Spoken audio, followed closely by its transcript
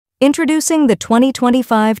Introducing the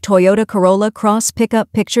 2025 Toyota Corolla Cross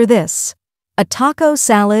Pickup. Picture this: a taco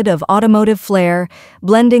salad of automotive flair,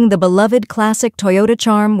 blending the beloved classic Toyota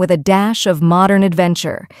charm with a dash of modern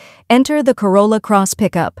adventure. Enter the Corolla Cross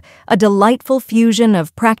Pickup, a delightful fusion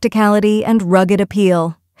of practicality and rugged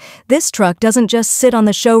appeal. This truck doesn't just sit on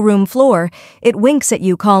the showroom floor, it winks at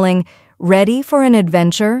you calling, "Ready for an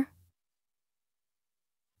adventure?"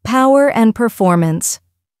 Power and performance.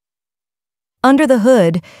 Under the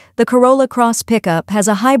hood, the Corolla Cross Pickup has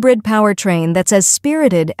a hybrid powertrain that's as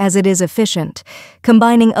spirited as it is efficient.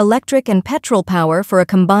 Combining electric and petrol power for a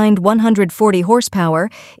combined 140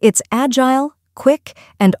 horsepower, it's agile, quick,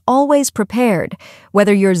 and always prepared.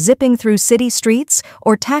 Whether you're zipping through city streets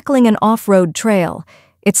or tackling an off-road trail,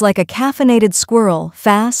 it's like a caffeinated squirrel,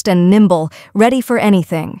 fast and nimble, ready for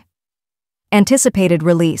anything. Anticipated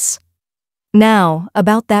release. Now,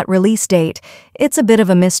 about that release date, it's a bit of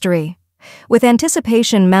a mystery. With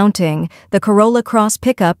anticipation mounting, the Corolla Cross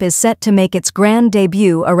Pickup is set to make its grand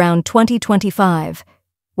debut around 2025.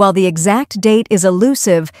 While the exact date is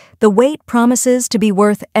elusive, the wait promises to be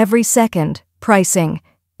worth every second. Pricing.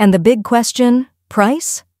 And the big question,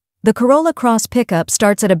 price? The Corolla Cross Pickup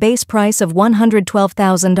starts at a base price of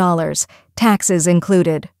 $112,000, taxes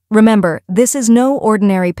included. Remember, this is no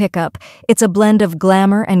ordinary pickup. It's a blend of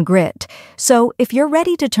glamour and grit. So, if you're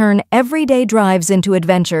ready to turn everyday drives into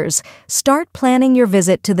adventures, start planning your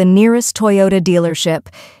visit to the nearest Toyota dealership.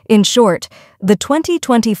 In short, the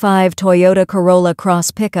 2025 Toyota Corolla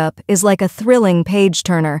Cross Pickup is like a thrilling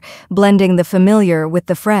page-turner, blending the familiar with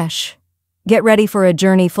the fresh. Get ready for a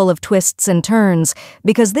journey full of twists and turns,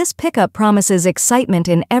 because this pickup promises excitement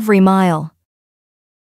in every mile.